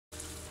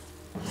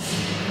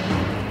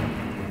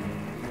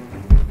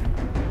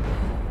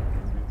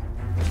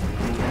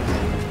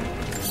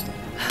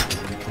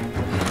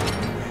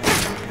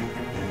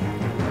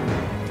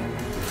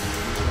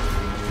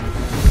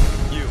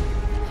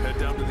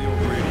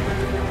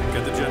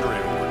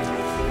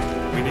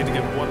We need to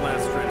get one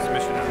last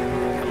transmission out,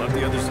 and let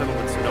the other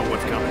settlements know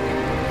what's coming.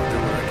 I'll do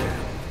what I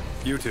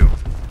can. You two,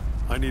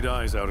 I need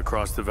eyes out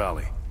across the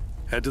valley.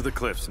 Head to the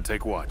cliffs and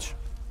take watch.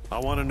 I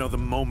want to know the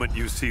moment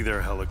you see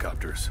their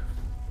helicopters.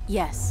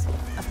 Yes,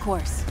 of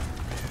course.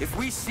 If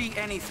we see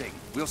anything,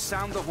 we'll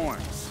sound the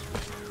horns.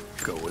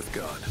 Go with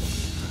God.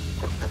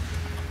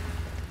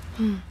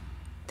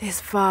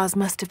 This vase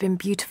must have been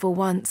beautiful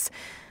once,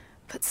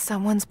 but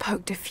someone's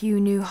poked a few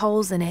new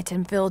holes in it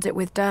and filled it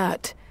with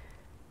dirt.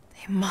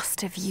 They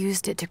must have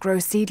used it to grow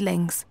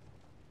seedlings.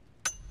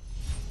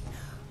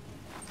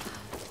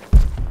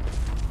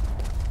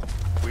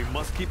 We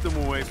must keep them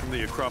away from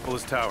the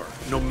Acropolis Tower,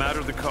 no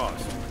matter the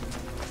cost.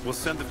 We'll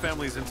send the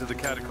families into the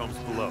catacombs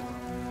below.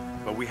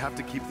 But we have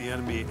to keep the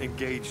enemy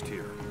engaged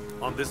here,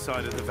 on this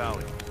side of the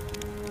valley.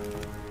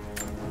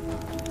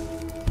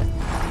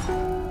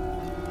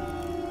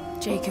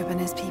 Jacob and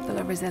his people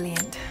are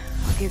resilient.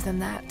 I'll give them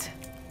that.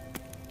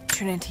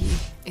 Trinity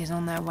is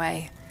on their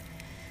way.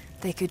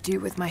 They could do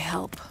with my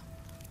help.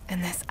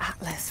 And this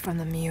atlas from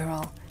the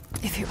mural.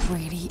 If it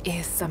really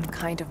is some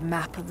kind of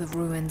map of the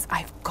ruins,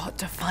 I've got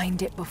to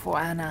find it before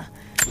Anna.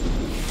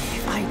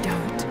 If I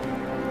don't,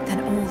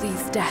 then all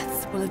these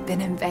deaths will have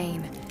been in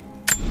vain.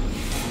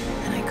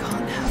 And I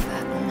can't have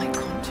that on my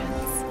conscience.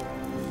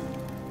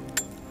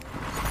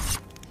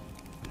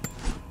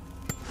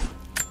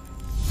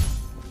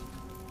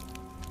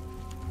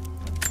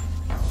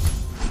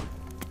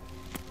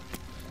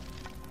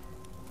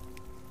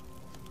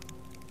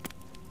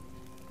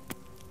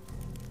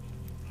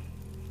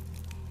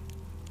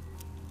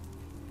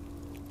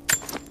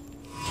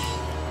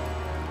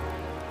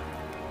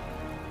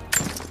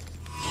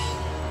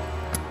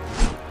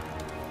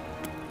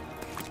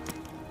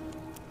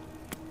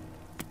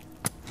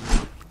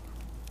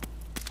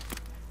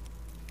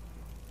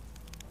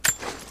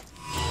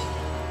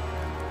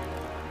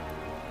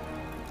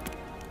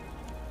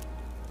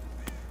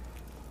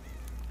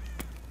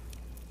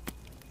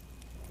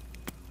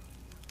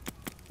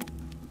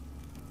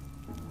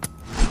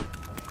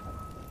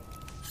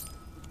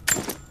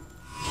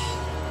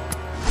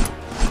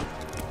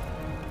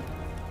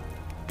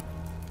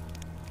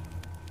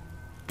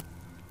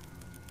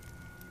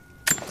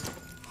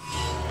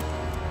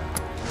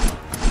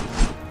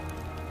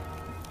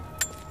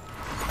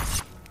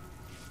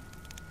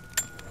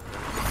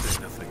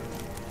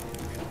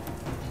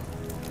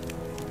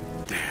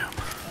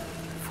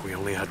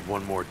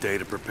 One more day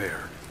to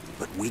prepare.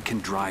 But we can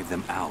drive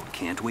them out,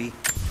 can't we?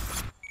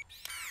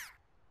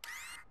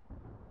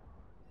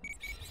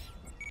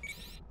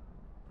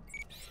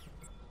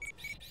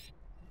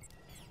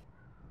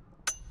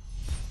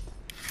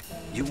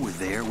 You were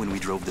there when we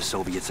drove the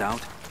Soviets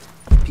out?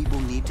 People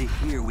need to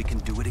hear we can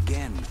do it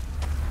again.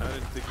 I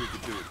didn't think we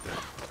could do it then.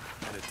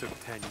 And it took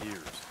 10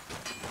 years.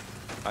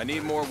 I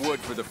need more wood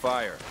for the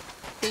fire.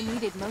 They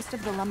needed most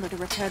of the lumber to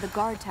repair the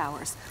guard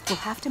towers. We'll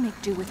have to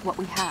make do with what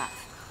we have.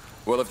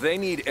 Well, if they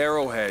need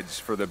arrowheads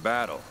for the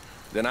battle,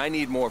 then I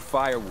need more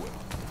firewood.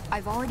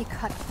 I've already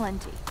cut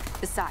plenty.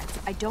 Besides,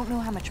 I don't know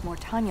how much more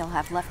time you'll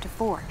have left to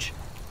forge.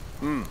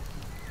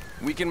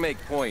 We can make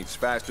points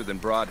faster than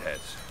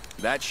broadheads.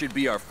 That should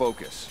be our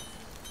focus.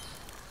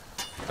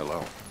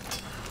 Hello.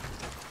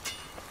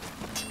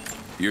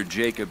 You're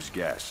Jacob's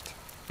guest.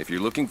 If you're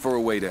looking for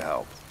a way to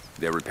help,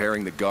 they're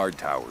repairing the guard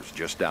towers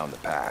just down the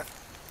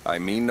path. I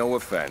mean no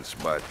offense,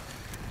 but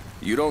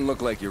you don't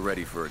look like you're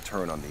ready for a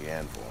turn on the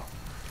anvil.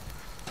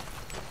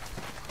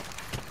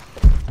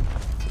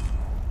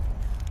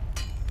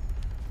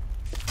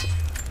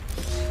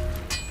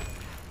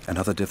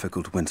 Another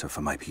difficult winter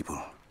for my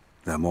people.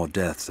 There are more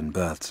deaths than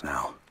births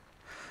now.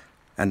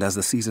 And as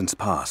the seasons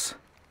pass,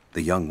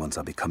 the young ones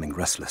are becoming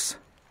restless.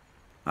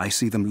 I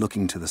see them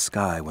looking to the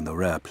sky when the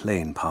rare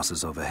plane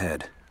passes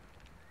overhead.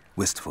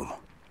 Wistful.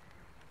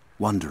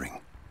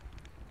 Wondering.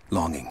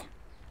 Longing.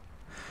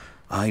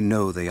 I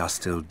know they are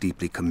still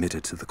deeply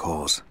committed to the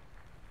cause.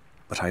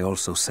 But I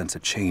also sense a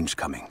change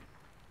coming.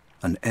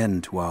 An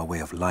end to our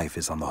way of life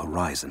is on the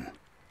horizon.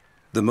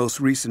 The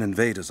most recent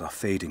invaders are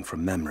fading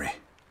from memory.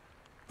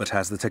 But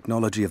as the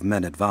technology of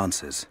men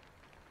advances,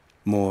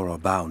 more are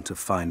bound to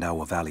find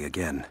our valley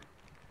again.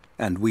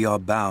 And we are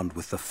bound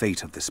with the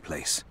fate of this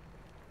place.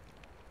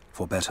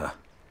 For better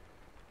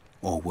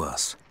or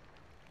worse.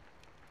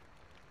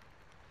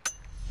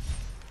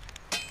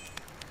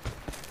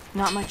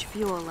 Not much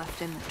fuel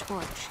left in the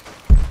torch.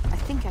 I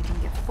think I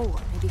can get 4,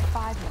 maybe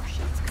 5 more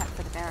sheets cut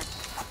for the barricade.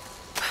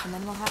 And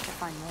then we'll have to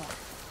find more.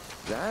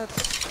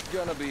 That's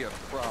gonna be a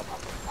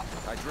problem.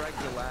 I dragged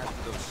the last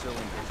of those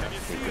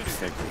cylinders. Jacob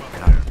said they'd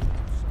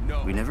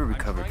come. We never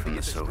recovered from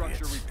the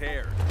Soviets.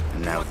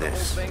 And now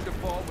this.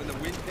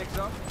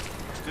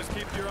 Just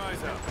keep your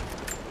eyes out.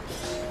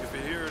 If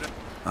you hear it...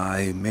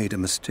 I made a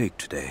mistake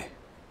today.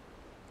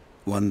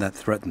 One that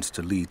threatens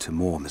to lead to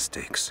more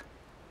mistakes.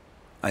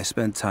 I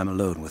spent time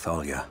alone with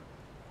Olya.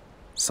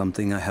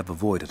 Something I have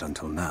avoided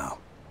until now.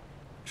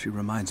 She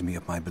reminds me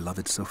of my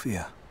beloved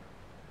Sophia,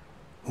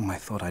 whom I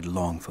thought I'd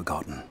long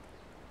forgotten.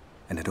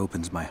 And it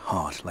opens my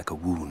heart like a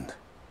wound.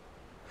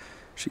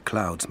 She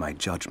clouds my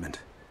judgment,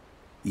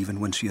 even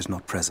when she is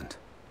not present.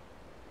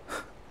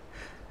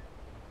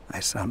 I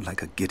sound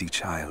like a giddy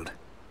child,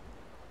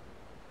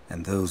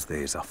 and those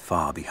days are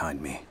far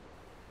behind me.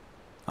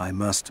 I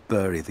must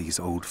bury these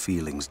old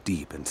feelings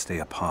deep and stay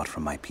apart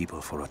from my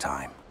people for a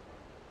time.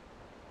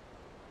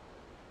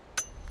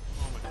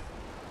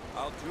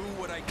 I'll do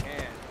what I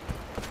can.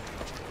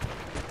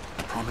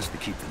 I promised to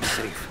keep them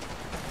safe.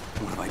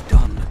 What have I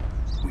done?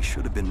 We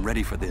should have been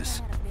ready for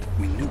this.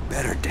 We knew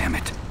better, damn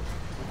it.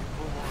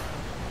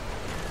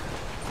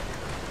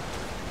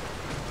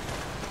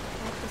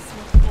 Want the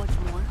smoke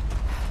forge more?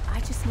 I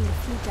just need a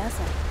few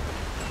dozen.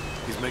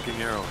 He's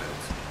making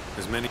arrowheads.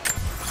 As many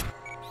as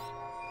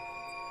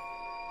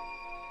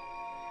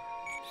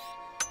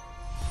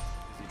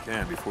he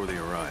can before they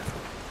arrive.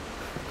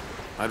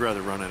 I'd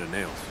rather run out of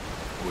nails,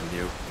 wouldn't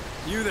you?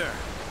 You there!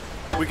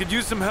 We could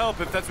use some help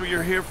if that's what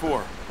you're here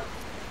for.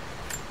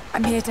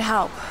 I'm here to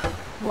help.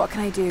 What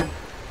can I do?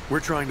 We're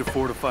trying to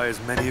fortify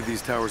as many of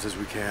these towers as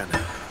we can.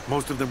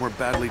 Most of them were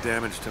badly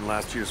damaged in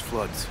last year's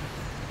floods.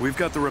 We've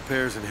got the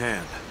repairs in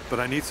hand, but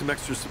I need some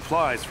extra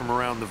supplies from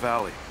around the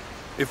valley.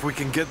 If we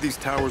can get these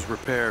towers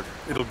repaired,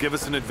 it'll give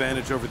us an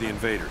advantage over the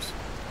invaders,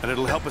 and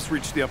it'll help us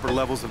reach the upper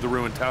levels of the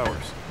ruined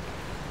towers.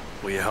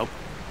 Will you help?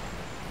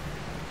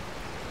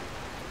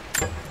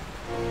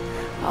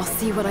 I'll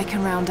see what I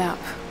can round up.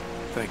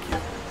 Thank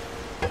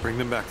you. Bring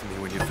them back to me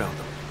when you found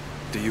them.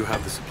 Do you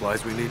have the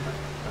supplies we need?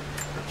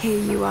 Here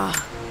you are.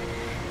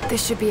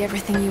 This should be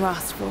everything you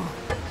asked for.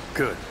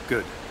 Good,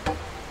 good.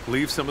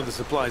 Leave some of the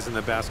supplies in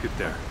the basket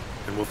there,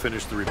 and we'll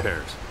finish the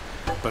repairs.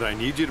 But I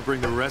need you to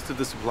bring the rest of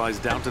the supplies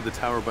down to the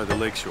tower by the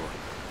lakeshore.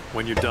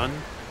 When you're done,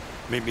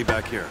 meet me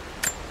back here.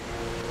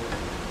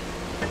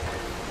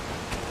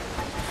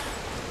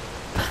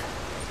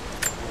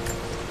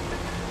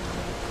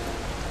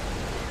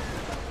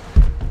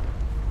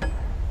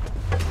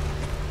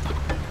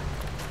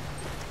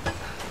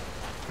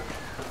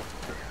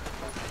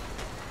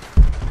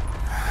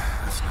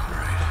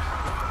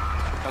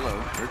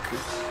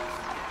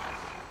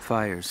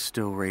 Fires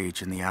still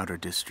rage in the outer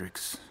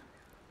districts.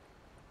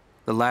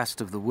 The last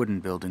of the wooden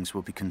buildings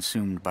will be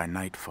consumed by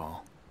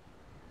nightfall.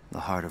 The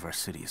heart of our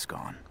city is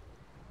gone,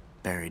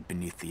 buried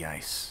beneath the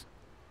ice.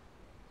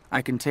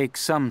 I can take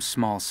some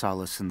small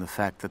solace in the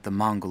fact that the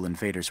Mongol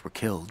invaders were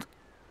killed,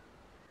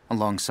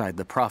 alongside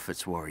the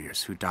Prophet's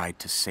warriors who died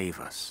to save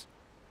us.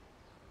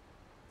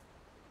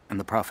 And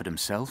the Prophet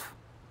himself?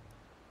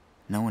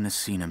 No one has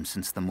seen him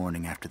since the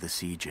morning after the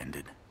siege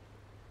ended.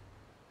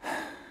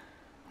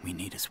 We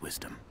need his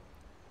wisdom.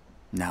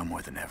 Now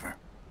more than ever.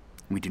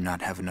 We do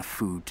not have enough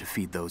food to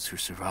feed those who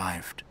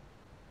survived.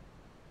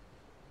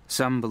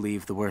 Some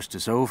believe the worst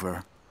is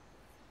over,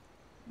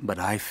 but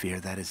I fear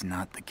that is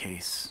not the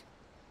case.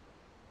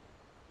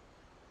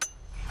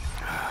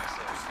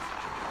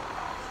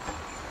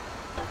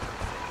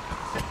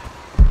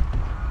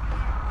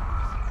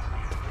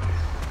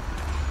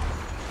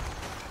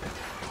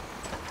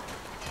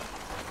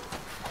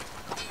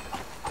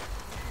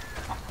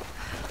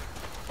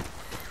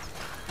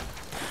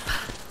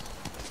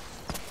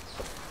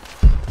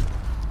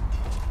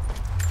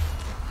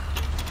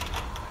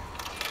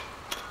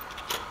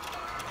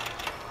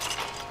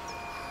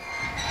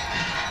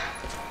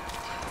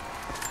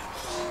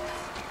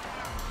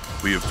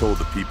 We have told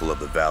the people of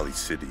the Valley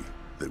City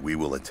that we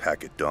will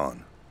attack at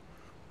dawn,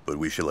 but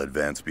we shall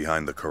advance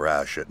behind the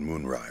Karash at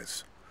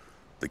moonrise.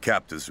 The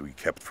captives we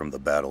kept from the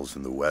battles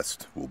in the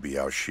west will be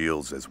our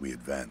shields as we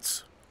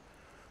advance.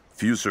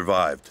 Few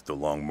survived the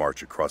long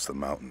march across the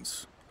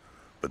mountains,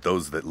 but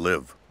those that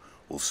live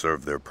will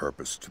serve their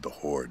purpose to the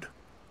Horde.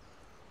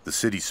 The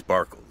city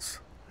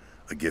sparkles,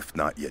 a gift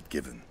not yet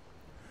given.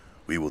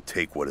 We will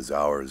take what is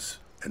ours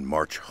and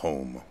march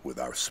home with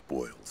our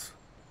spoils.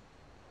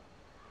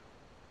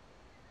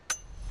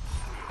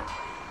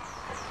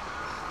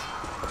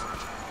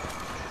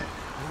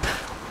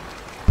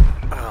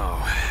 Oh,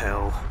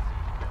 hell.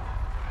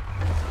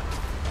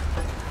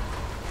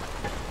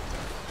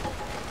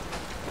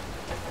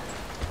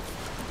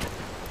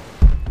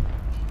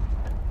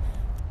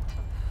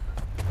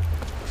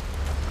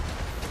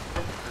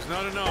 There's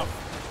not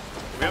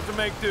enough. We have to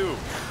make do.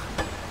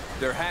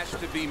 There has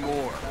to be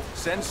more.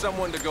 Send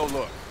someone to go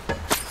look.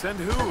 Send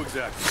who,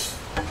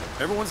 exactly?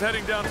 Everyone's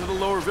heading down to the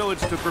lower village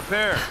to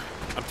prepare.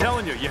 I'm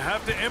telling you, you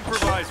have to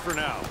improvise for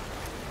now.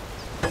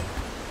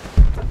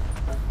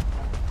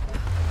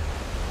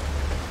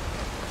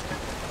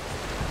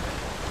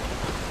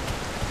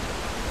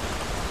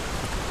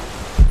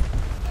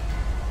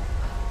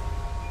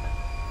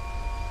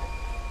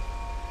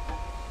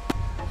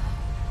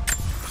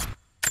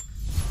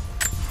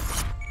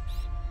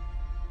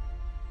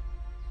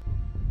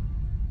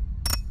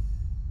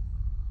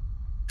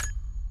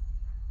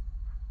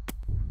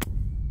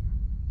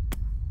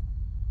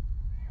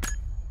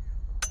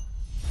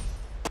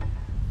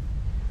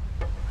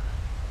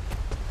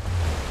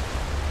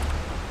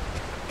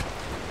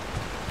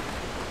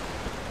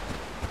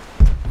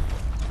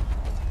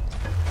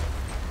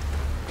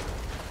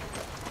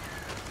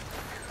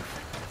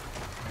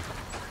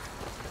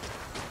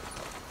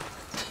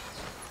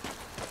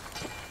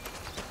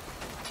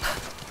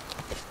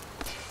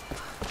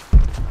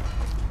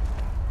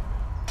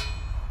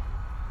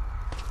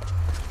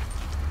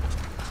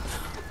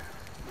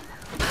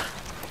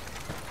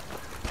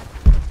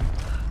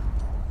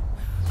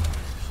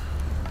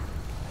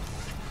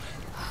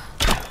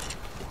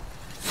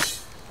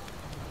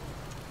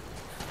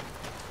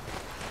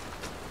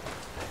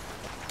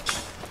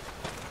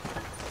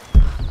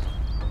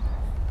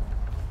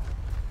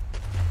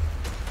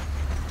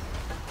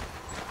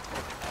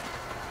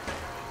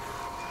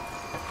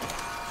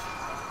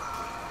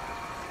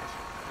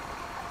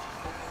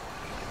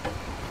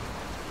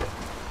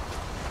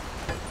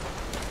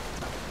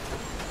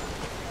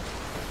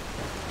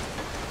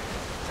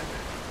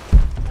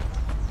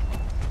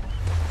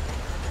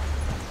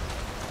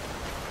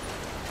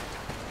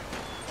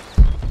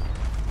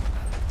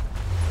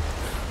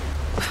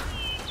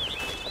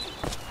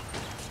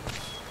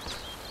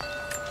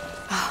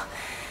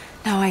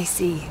 I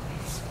see.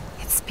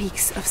 It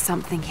speaks of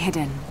something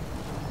hidden.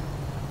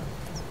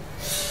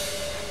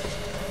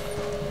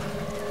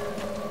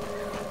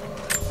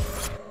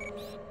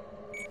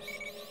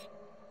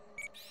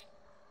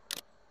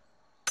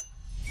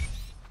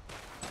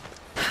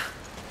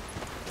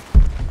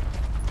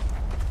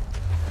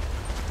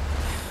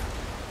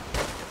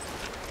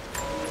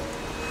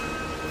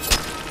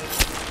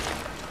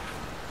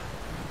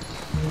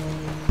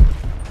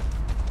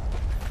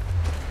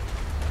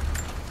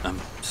 I'm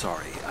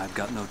sorry, I've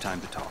got no time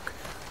to talk.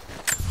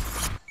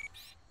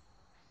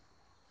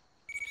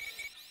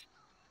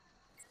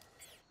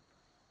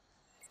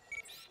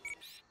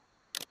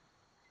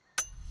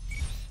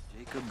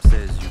 Jacob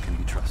says you can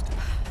be trusted,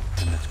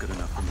 and that's good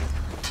enough for me.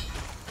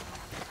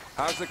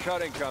 How's the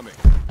cutting coming?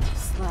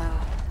 Slow.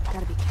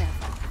 Gotta be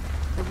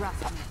careful. The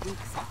rust on the weak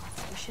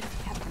spots. We should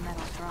have kept the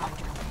metal dry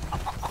during the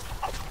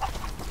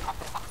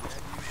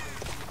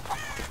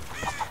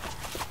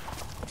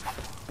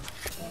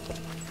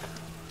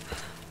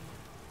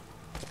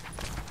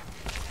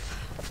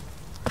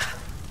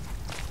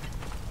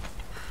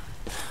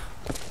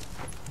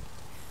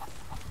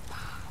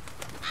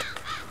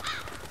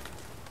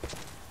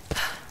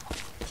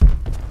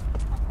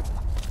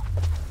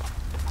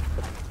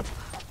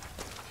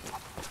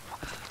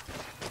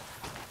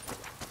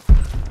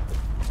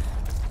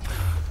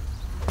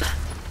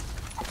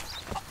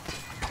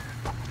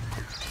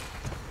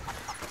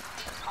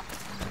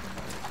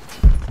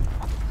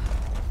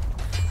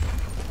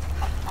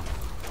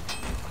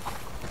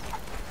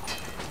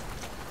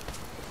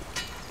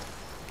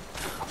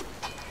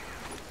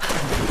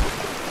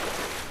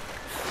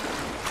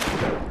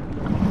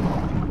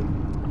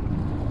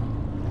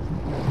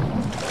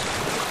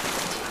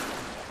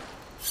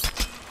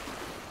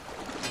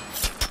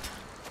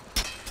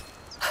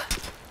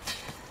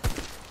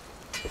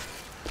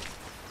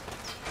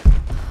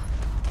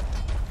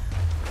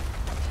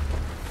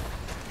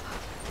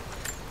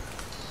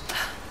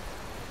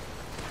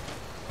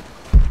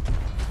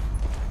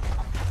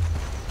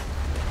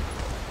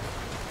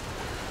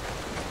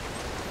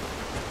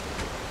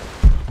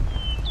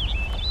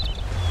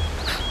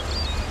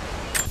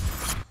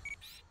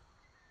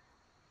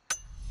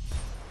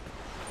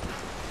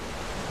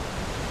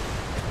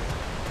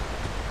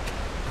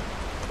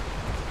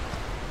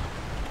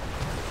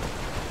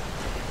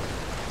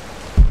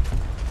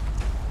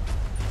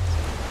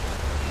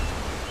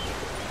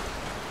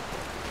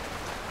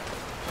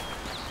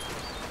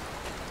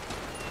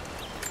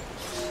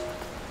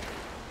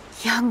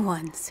Young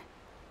ones,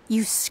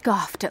 you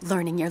scoffed at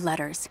learning your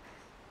letters.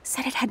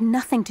 Said it had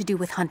nothing to do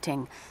with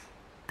hunting.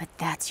 But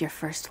that's your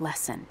first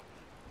lesson.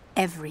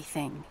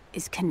 Everything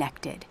is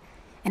connected.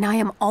 And I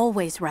am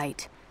always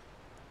right.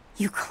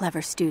 You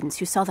clever students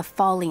who saw the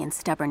folly and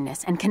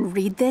stubbornness and can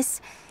read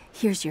this,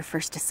 here's your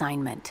first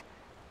assignment.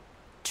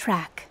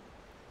 Track,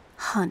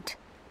 hunt,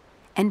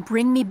 and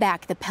bring me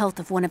back the pelt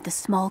of one of the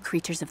small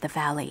creatures of the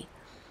valley.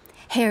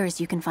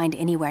 Hares you can find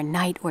anywhere,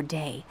 night or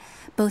day.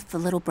 Both the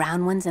little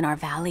brown ones in our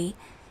valley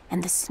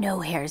and the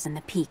snow hares in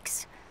the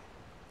peaks.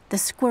 The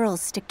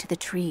squirrels stick to the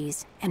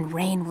trees, and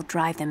rain will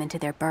drive them into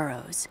their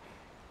burrows.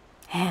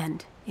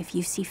 And if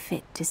you see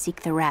fit to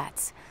seek the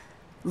rats,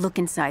 look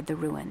inside the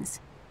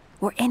ruins,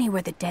 or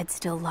anywhere the dead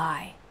still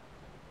lie.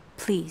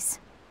 Please,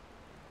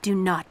 do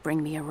not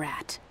bring me a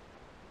rat.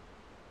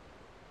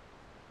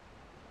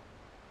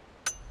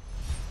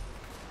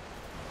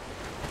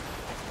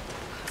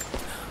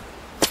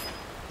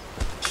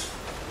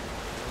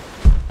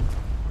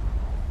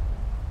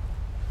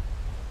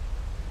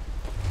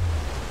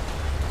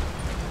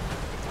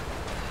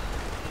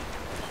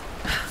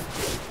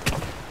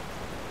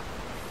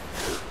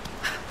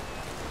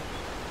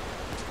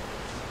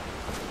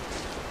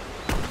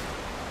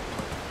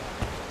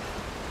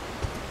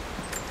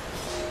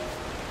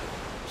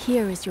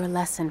 Here is your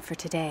lesson for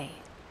today.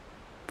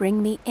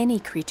 Bring me any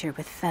creature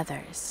with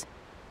feathers.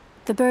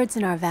 The birds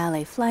in our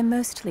valley fly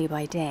mostly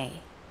by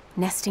day,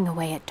 nesting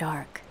away at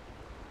dark.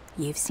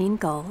 You've seen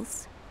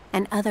gulls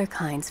and other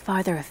kinds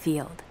farther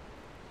afield.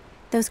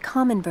 Those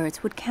common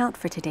birds would count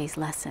for today's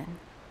lesson,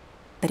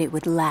 but it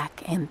would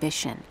lack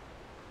ambition.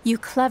 You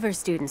clever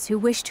students who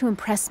wish to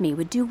impress me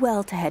would do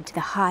well to head to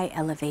the high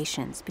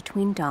elevations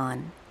between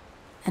dawn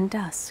and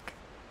dusk.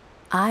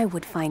 I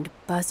would find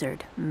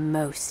Buzzard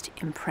most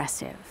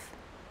impressive.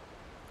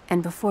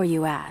 And before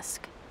you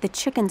ask, the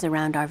chickens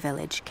around our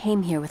village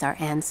came here with our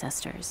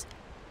ancestors.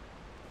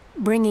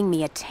 Bringing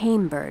me a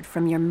tame bird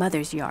from your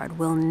mother's yard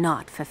will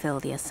not fulfill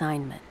the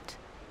assignment.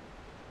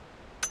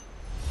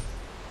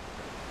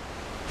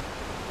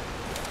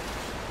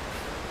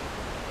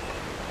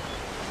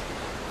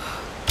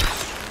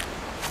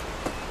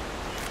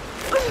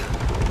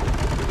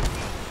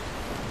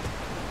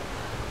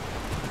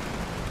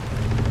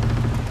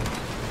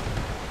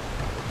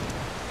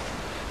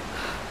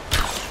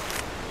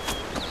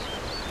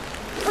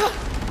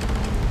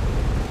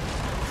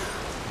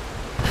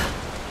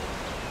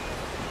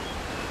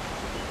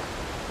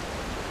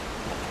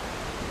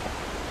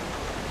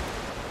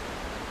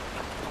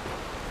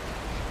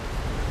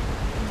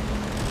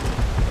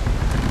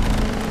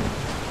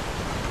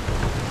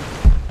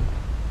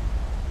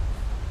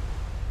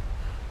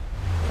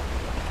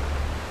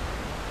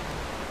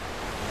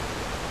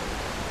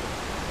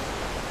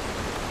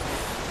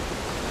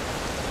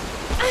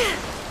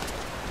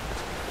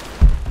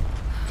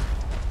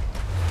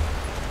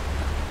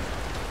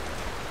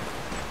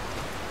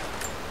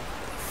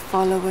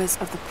 followers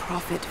of the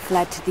Prophet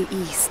fled to the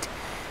east.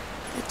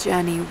 The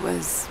journey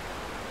was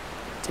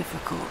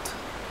difficult.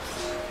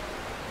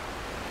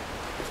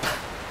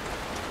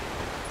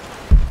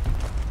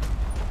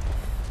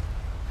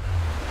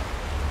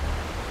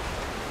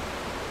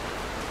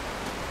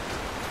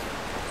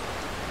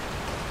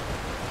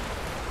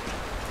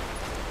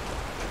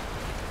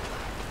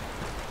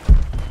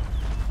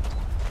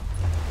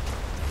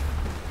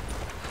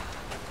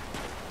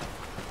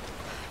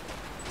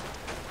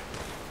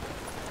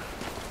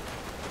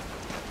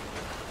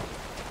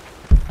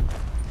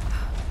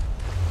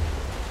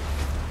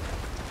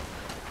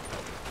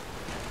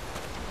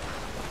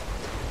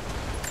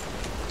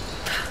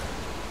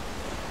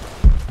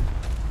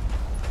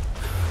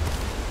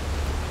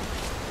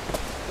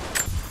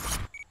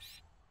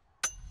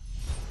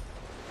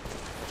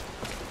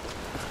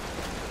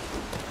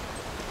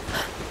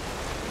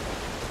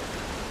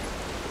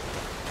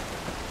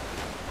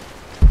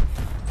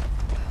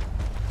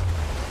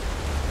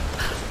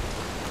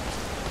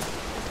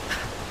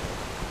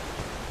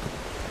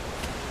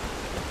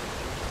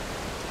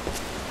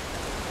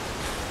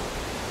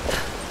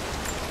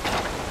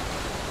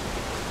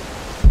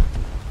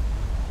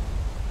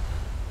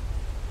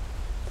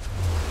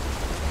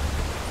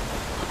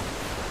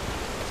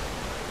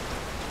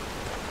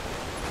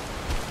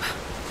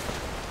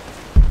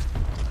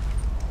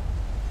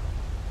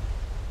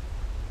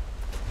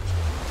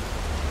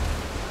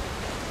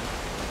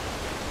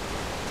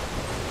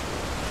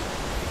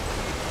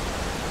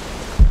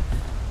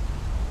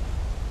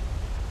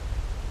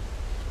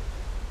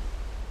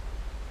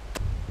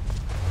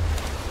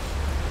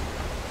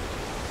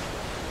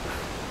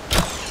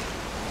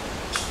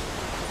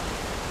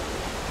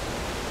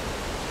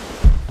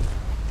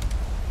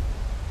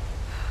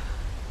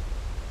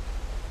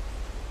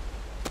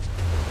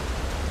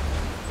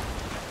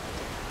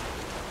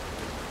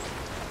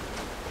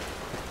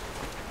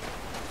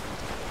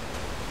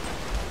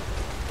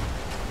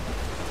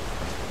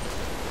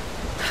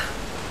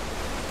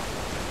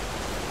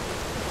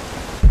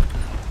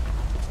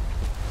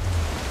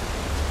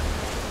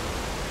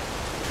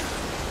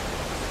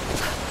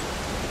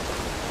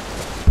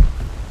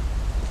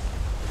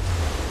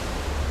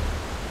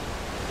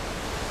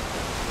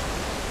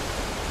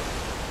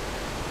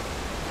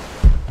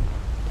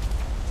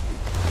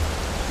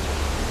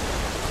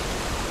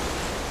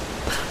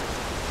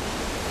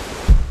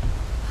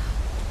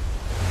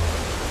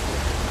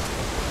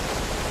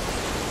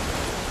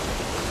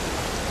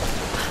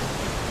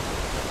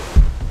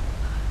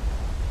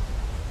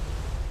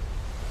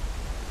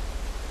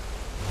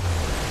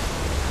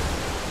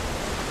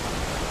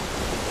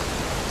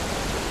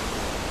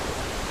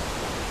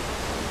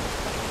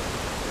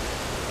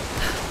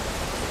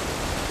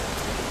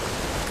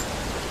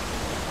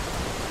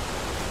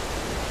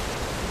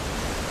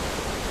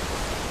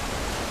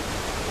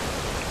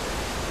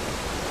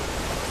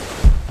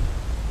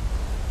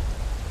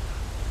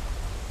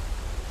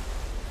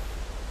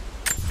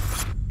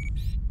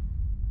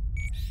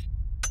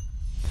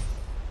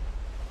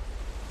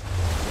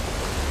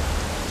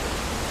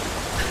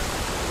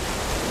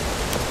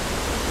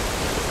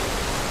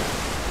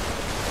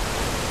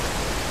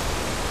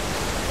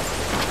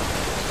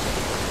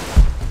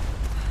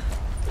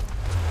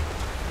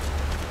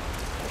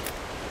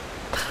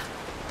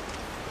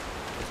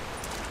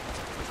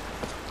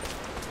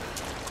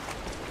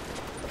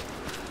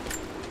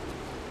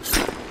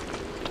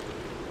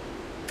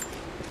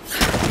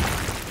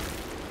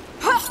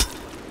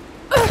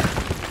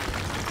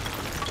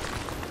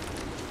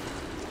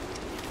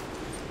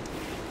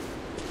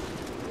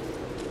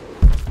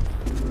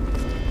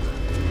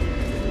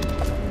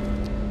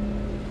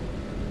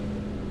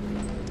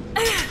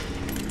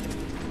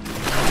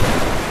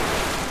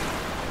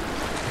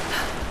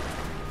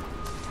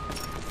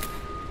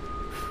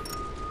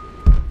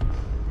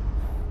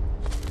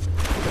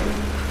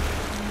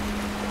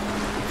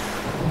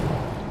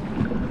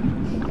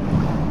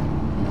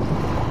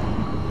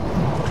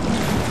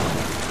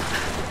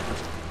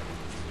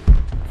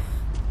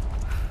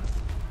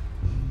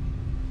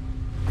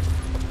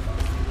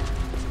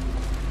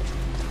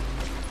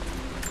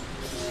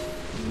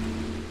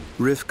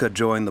 Rivka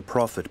joined the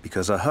Prophet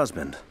because her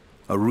husband,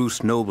 a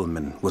Rus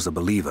nobleman, was a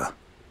believer.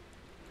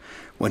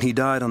 When he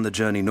died on the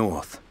journey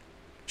north,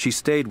 she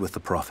stayed with the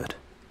Prophet,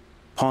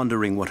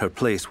 pondering what her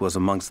place was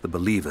amongst the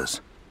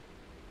believers.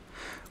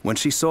 When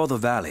she saw the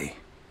valley,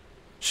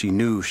 she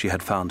knew she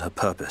had found her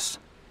purpose.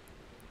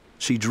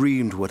 She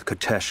dreamed what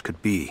Katesh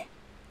could be.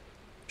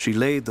 She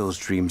laid those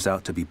dreams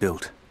out to be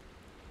built.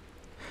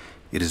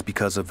 It is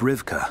because of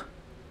Rivka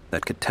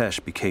that Katesh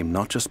became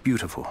not just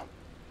beautiful,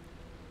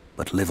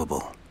 but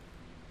livable.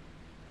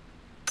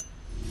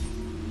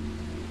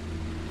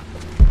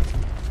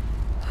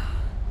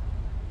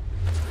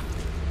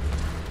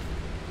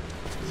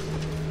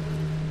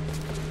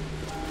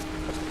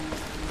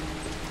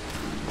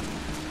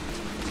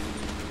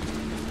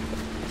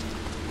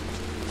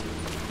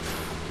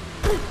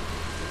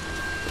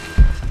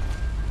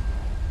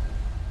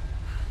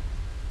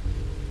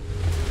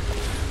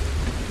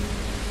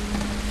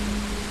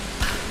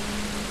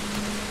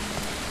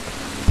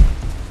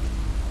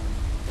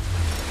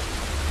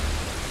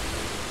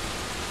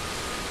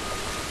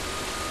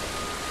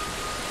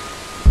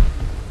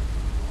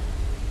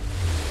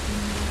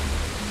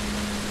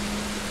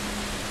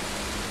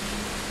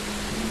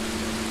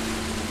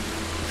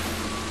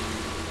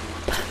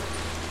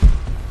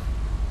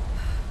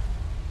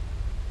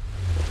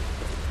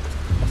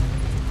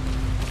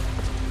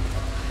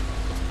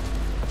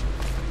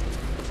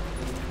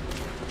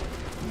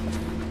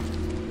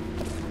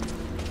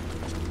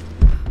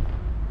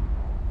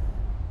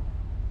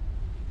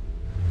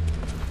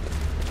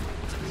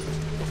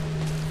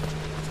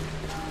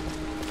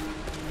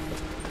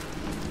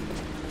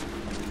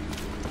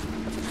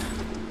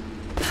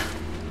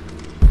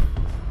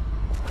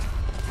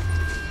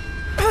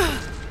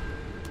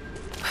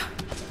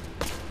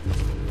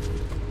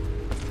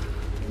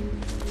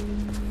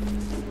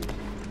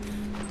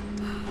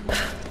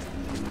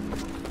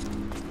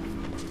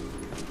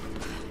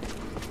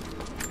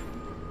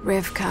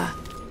 Rivka,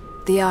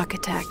 the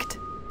architect.